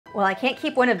Well, I can't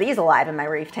keep one of these alive in my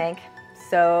reef tank,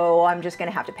 so I'm just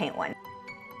gonna have to paint one.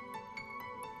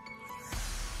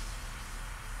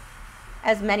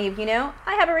 As many of you know,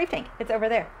 I have a reef tank. It's over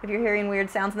there. If you're hearing weird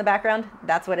sounds in the background,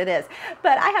 that's what it is.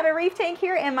 But I have a reef tank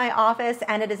here in my office,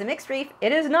 and it is a mixed reef.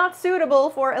 It is not suitable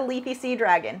for a Leafy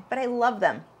Seadragon, but I love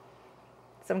them.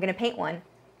 So I'm gonna paint one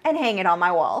and hang it on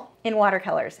my wall in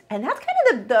watercolors. And that's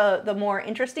kind of the more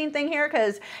interesting thing here,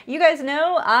 because you guys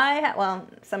know, well,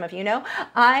 some of you know,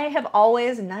 I have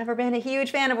always never been a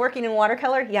huge fan of working in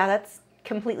watercolor. Yeah, that's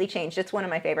completely changed. It's one of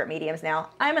my favorite mediums now.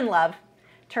 I'm in love.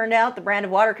 Turned out the brand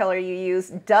of watercolor you use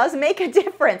does make a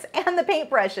difference, and the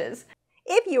paintbrushes.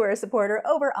 If you are a supporter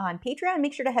over on Patreon,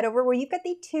 make sure to head over where you've got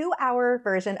the 2-hour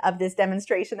version of this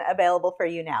demonstration available for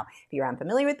you now. If you're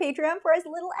unfamiliar with Patreon, for as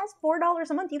little as $4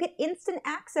 a month, you get instant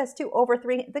access to over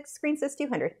the screen says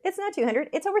 200. It's not 200,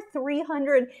 it's over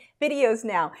 300 videos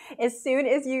now. As soon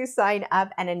as you sign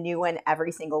up, and a new one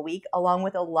every single week, along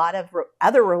with a lot of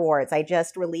other rewards. I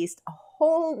just released a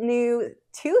whole new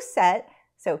 2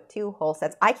 whole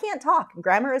sets. I can't talk.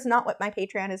 Grammar is not what my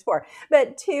Patreon is for.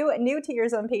 But 2 new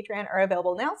tiers on Patreon are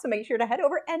available now, so make sure to head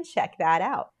over and check that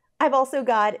out. I've also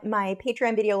got my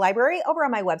Patreon video library over on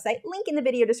my website. Link in the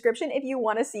video description if you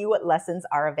want to see what lessons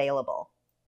are available.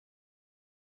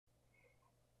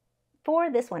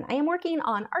 For this one, I am working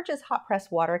on Arch's Hot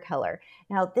Press Watercolor.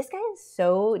 Now, this guy is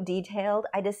so detailed,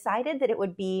 I decided that it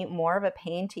would be more of a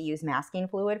pain to use masking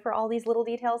fluid for all these little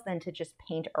details than to just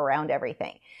paint around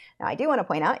everything. Now, I do want to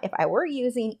point out, if I were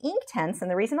using Inktense,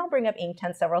 and the reason I'll bring up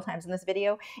Inktense several times in this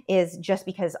video is just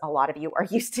because a lot of you are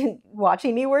used to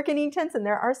watching me work in Inktense, and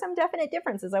there are some definite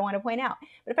differences I want to point out.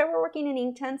 But if I were working in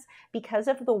Inktense, because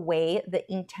of the way the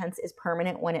Inktense is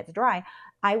permanent when it's dry,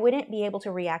 I wouldn't be able to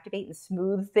reactivate and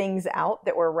smooth things out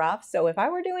that were rough. So if I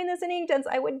were doing this in Inktense,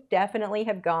 I would definitely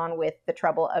have gone with the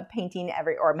trouble of painting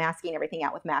or masking everything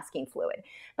out with masking fluid.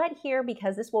 But here,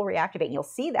 because this will reactivate, and you'll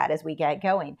see that as we get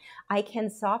going, I can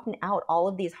soften out all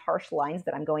of these harsh lines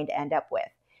that I'm going to end up with.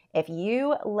 If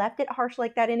you left it harsh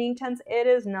like that in Inktense, it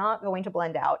is not going to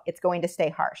blend out. It's going to stay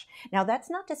harsh. Now, that's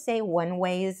not to say one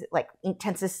way is, like,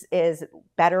 Inktense is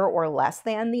better or less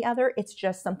than the other. It's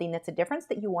just something that's a difference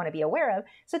that you want to be aware of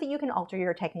so that you can alter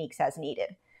your techniques as needed.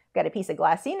 I've got a piece of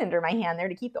glassine under my hand there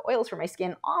to keep the oils from my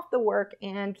skin off the work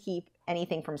and keep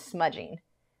anything from smudging.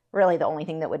 Really, the only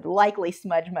thing that would likely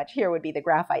smudge much here would be the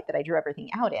graphite that I drew everything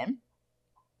out in.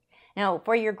 Now,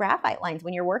 for your graphite lines,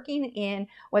 when you're working in,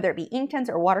 whether it be Inktense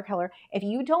or watercolor, if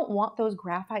you don't want those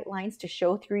graphite lines to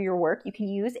show through your work, you can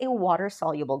use a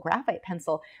water-soluble graphite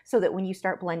pencil so that when you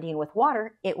start blending with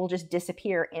water, it will just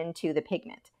disappear into the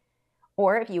pigment.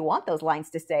 Or if you want those lines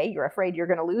to stay, you're afraid you're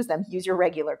going to lose them, use your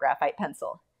regular graphite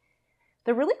pencil.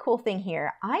 The really cool thing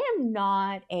here, I am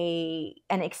not an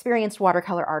experienced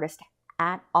watercolor artist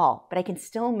at all, but I can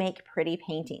still make pretty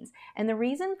paintings. And the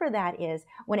reason for that is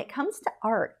when it comes to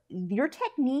art, your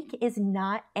technique is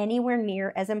not anywhere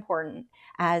near as important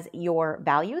as your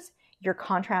values, your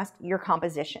contrast, your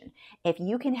composition. If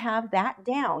you can have that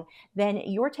down, then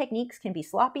your techniques can be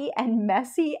sloppy and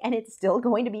messy, and it's still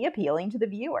going to be appealing to the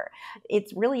viewer.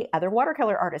 It's really other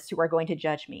watercolor artists who are going to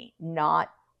judge me,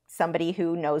 not somebody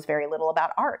who knows very little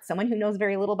about art. Someone who knows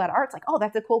very little about art's like, oh,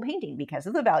 that's a cool painting because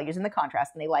of the values and the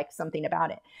contrast, and they like something about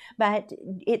it. But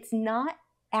it's not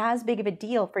as big of a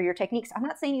deal for your techniques. I'm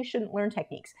not saying you shouldn't learn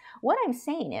techniques. What I'm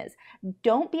saying is,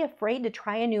 don't be afraid to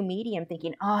try a new medium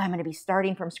thinking, oh, I'm going to be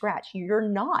starting from scratch. You're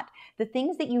not. The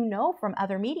things that you know from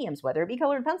other mediums, whether it be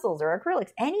colored pencils or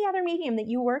acrylics, any other medium that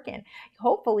you work in,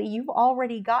 hopefully you've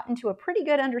already gotten to a pretty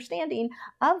good understanding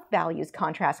of values,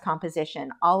 contrast,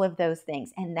 composition, all of those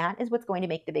things. And that is what's going to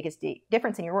make the biggest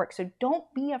difference in your work. So don't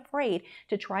be afraid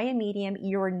to try a medium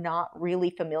you're not really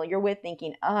familiar with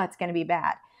thinking, oh, it's going to be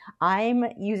bad. I'm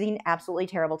using absolutely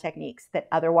terrible techniques that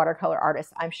other watercolor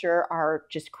artists, I'm sure, are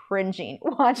just cringing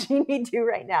watching me do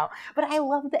right now. But I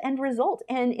love the end result.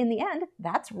 And in the end,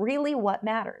 that's really what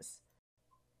matters.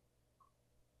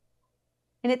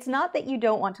 And it's not that you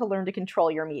don't want to learn to control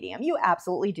your medium. You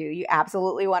absolutely do. You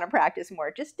absolutely want to practice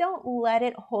more. Just don't let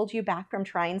it hold you back from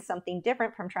trying something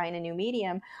different, from trying a new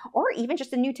medium, or even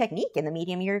just a new technique in the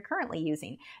medium you're currently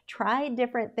using. Try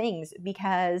different things,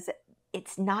 because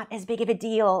it's not as big of a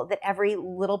deal that every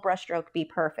little brushstroke be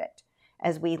perfect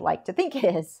as we like to think it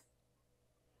is.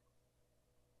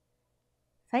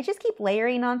 So I just keep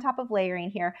layering on top of layering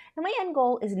here. And my end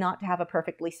goal is not to have a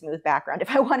perfectly smooth background.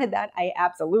 If I wanted that, I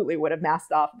absolutely would have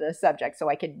masked off the subject so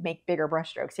I could make bigger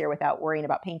brushstrokes here without worrying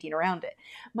about painting around it.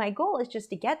 My goal is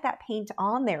just to get that paint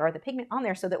on there, or the pigment on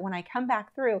there, so that when I come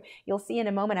back through, you'll see in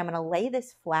a moment, I'm going to lay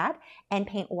this flat and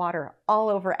paint water all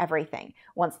over everything.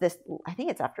 Once this, I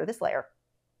think it's after this layer.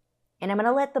 And I'm going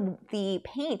to let the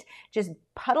paint just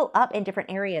puddle up in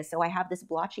different areas. So I have this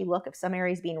blotchy look of some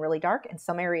areas being really dark and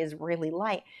some areas really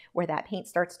light where that paint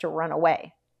starts to run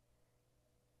away.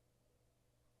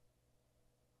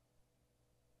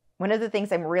 One of the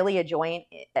things I'm really enjoying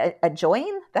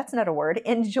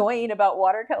about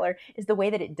watercolor is the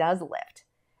way that it does lift.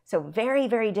 So very,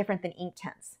 very different than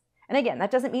Inktense. And again,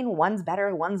 that doesn't mean one's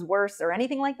better, one's worse, or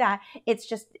anything like that. It's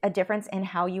just a difference in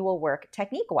how you will work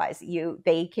technique-wise.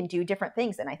 They can do different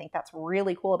things, and I think that's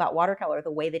really cool about watercolor, the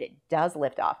way that it does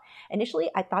lift off. Initially,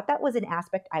 I thought that was an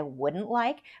aspect I wouldn't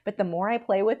like, but the more I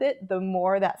play with it, the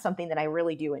more that's something that I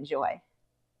really do enjoy.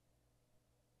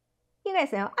 You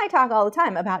guys know I talk all the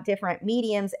time about different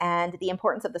mediums and the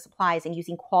importance of the supplies and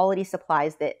using quality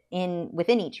supplies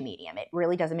within each medium. It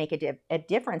really doesn't make a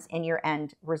difference in your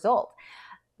end result.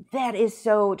 That is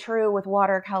so true with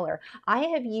watercolor. I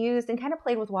have used and kind of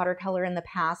played with watercolor in the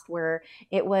past where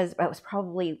it was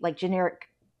probably like generic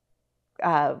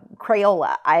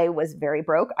Crayola. I was very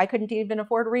broke. I couldn't even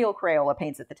afford real Crayola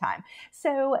paints at the time.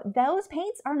 So those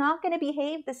paints are not going to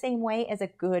behave the same way as a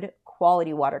good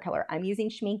quality watercolor. I'm using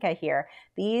Schmincke here.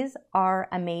 These are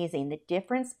amazing. The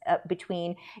difference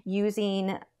between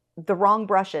using the wrong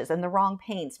brushes and the wrong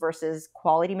paints versus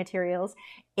quality materials,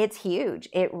 it's huge.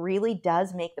 It really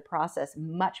does make the process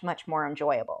much, much more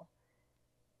enjoyable.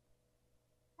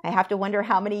 I have to wonder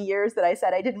how many years that I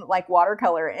said I didn't like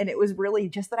watercolor, and it was really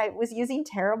just that I was using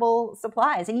terrible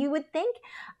supplies. And you would think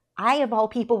I, of all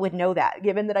people, would know that,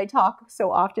 given that I talk so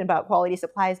often about quality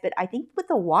supplies. But I think with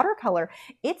the watercolor,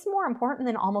 it's more important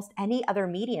than almost any other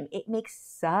medium. It makes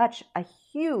such a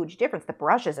huge difference. The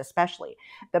brushes especially.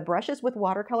 The brushes with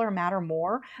watercolor matter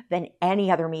more than any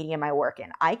other medium I work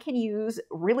in. I can use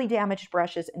really damaged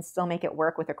brushes and still make it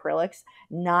work with acrylics.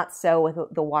 Not so with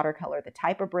the watercolor. The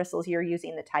type of bristles you're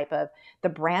using, the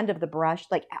brand of the brush,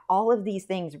 like all of these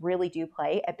things really do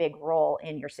play a big role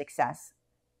in your success.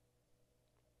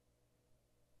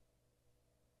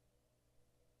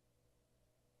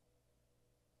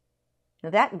 Now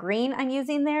that green I'm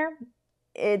using there,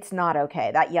 it's not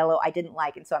okay. That yellow I didn't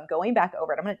like, and so I'm going back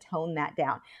over it. I'm going to tone that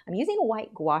down. I'm using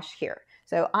white gouache here.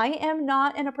 So I am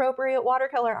not an appropriate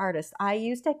watercolor artist. I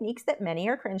use techniques that many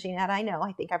are cringing at, I know.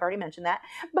 I think I've already mentioned that.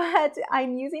 But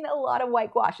I'm using a lot of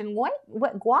white gouache. And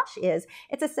what gouache is,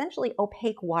 it's essentially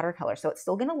opaque watercolor. So it's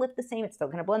still going to lift the same. It's still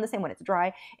going to blend the same when it's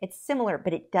dry. It's similar,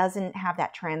 but it doesn't have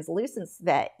that translucence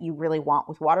that you really want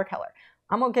with watercolor.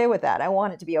 I'm okay with that. I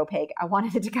want it to be opaque. I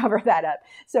wanted it to cover that up.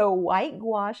 So white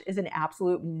gouache is an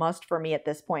absolute must for me at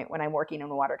this point when I'm working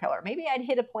on watercolor. Maybe I'd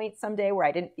hit a point someday where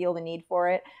I didn't feel the need for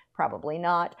it. Probably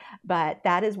not. But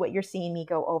that is what you're seeing me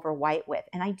go over white with.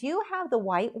 And I do have the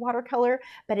white watercolor,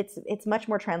 but it's much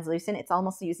more translucent. It's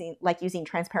almost like using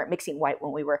transparent mixing white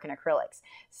when we work in acrylics.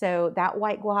 So that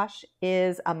white gouache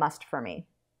is a must for me.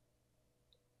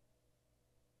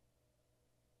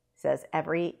 Says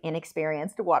every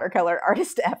inexperienced watercolor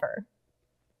artist ever.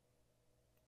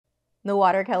 The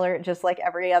watercolor, just like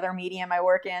every other medium I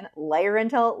work in, layer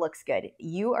until it looks good.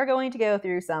 You are going to go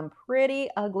through some pretty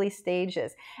ugly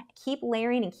stages. Keep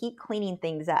layering and keep cleaning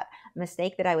things up. A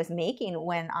mistake that I was making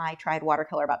when I tried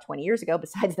watercolor about 20 years ago,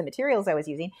 besides the materials I was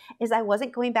using, is I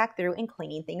wasn't going back through and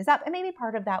cleaning things up. And maybe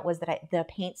part of that was that the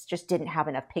paints just didn't have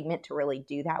enough pigment to really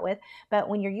do that with. But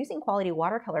when you're using quality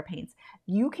watercolor paints,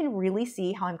 you can really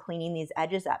see how I'm cleaning these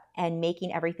edges up and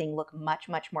making everything look much,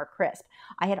 much more crisp.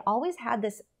 I had always had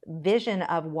this vision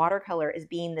of watercolor as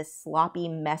being this sloppy,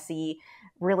 messy,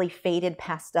 really faded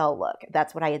pastel look.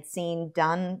 That's what I had seen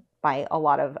done by a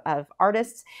lot of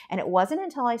artists. And it wasn't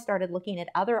until I started looking at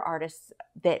other artists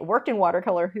that worked in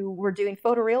watercolor who were doing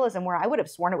photorealism where I would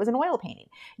have sworn it was an oil painting.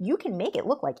 You can make it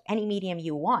look like any medium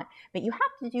you want, but you have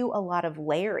to do a lot of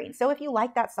layering. So if you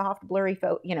like that soft, blurry,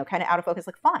 kind of out of focus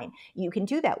look, fine. You can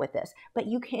do that with this, but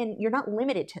you're not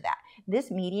limited to that.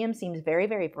 This medium seems very,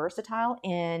 very versatile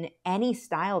in any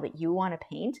style that you want to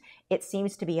paint. It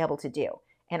seems to be able to do.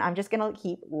 And I'm just going to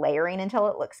keep layering until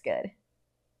it looks good.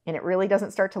 And it really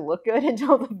doesn't start to look good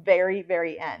until the very,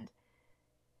 very end.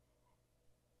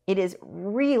 It is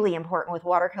really important with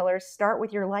watercolors, start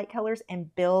with your light colors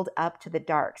and build up to the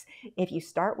darks. If you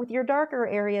start with your darker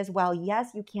areas, while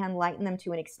yes, you can lighten them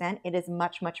to an extent, it is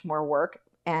much, much more work,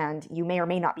 and you may or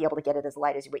may not be able to get it as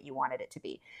light as what you wanted it to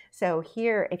be. So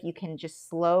here, if you can just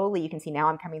slowly, you can see now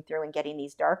I'm coming through and getting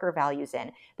these darker values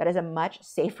in. That is a much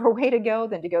safer way to go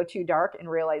than to go too dark and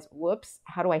realize, whoops,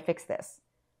 how do I fix this?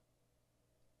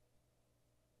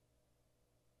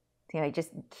 So I just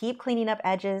keep cleaning up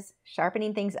edges,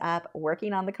 sharpening things up,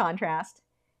 working on the contrast.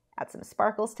 Add some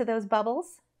sparkles to those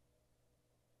bubbles.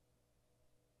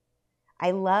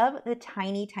 I love the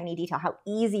tiny, tiny detail, how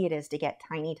easy it is to get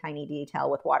tiny, tiny detail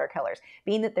with watercolors.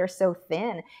 Being that they're so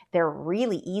thin, they're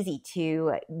really easy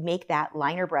to make that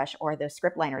liner brush or the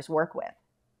script liners work with.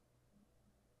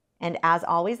 And as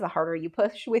always, the harder you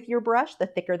push with your brush, the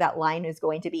thicker that line is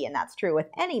going to be. And that's true with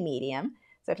any medium.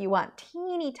 So if you want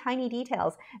teeny tiny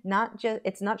details,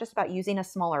 it's not just about using a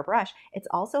smaller brush, it's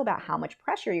also about how much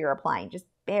pressure you're applying. Just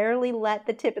barely let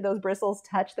the tip of those bristles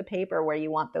touch the paper where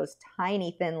you want those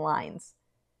tiny thin lines.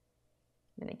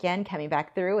 And again, coming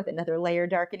back through with another layer,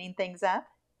 darkening things up.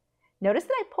 Notice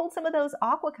that I pulled some of those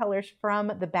aqua colors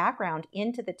from the background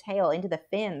into the tail, into the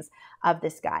fins of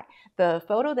this guy. The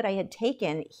photo that I had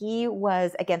taken, he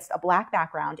was against a black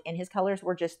background and his colors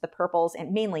were just the purples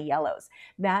and mainly yellows.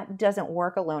 That doesn't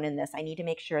work alone in this. I need to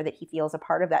make sure that he feels a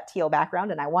part of that teal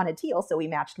background, and I wanted teal, so we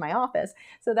matched my office.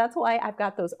 So that's why I've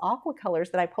got those aqua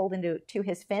colors that I pulled into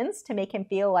his fins to make him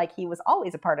feel like he was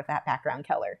always a part of that background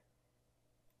color.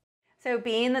 So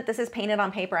being that this is painted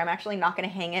on paper, I'm actually not going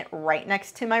to hang it right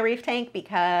next to my reef tank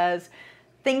because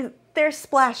there's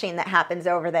splashing that happens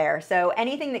over there. So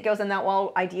anything that goes on that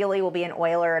wall ideally will be an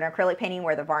oil or an acrylic painting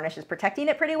where the varnish is protecting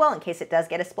it pretty well in case it does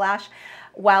get a splash.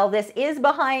 While this is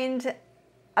behind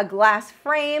a glass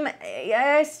frame,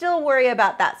 I still worry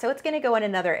about that. So it's going to go in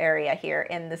another area here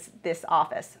in this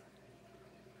office.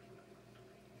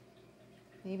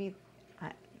 Maybe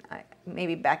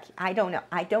back, I don't know.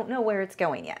 I don't know where it's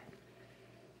going yet.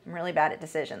 I'm really bad at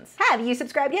decisions. Have you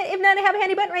subscribed yet? If not, I have a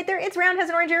handy button right there. It's round, has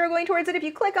an orange arrow going towards it. If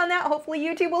you click on that, hopefully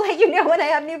YouTube will let you know when I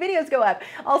have new videos go up.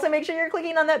 Also, make sure you're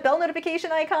clicking on that bell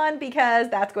notification icon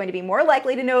because that's going to be more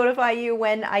likely to notify you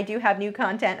when I do have new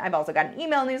content. I've also got an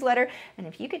email newsletter. And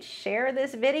if you could share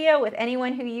this video with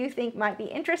anyone who you think might be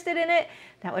interested in it,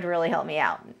 that would really help me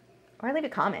out. Or leave a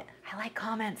comment. I like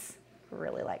comments. I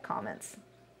really like comments.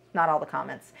 Not all the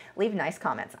comments. Leave nice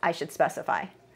comments. I should specify.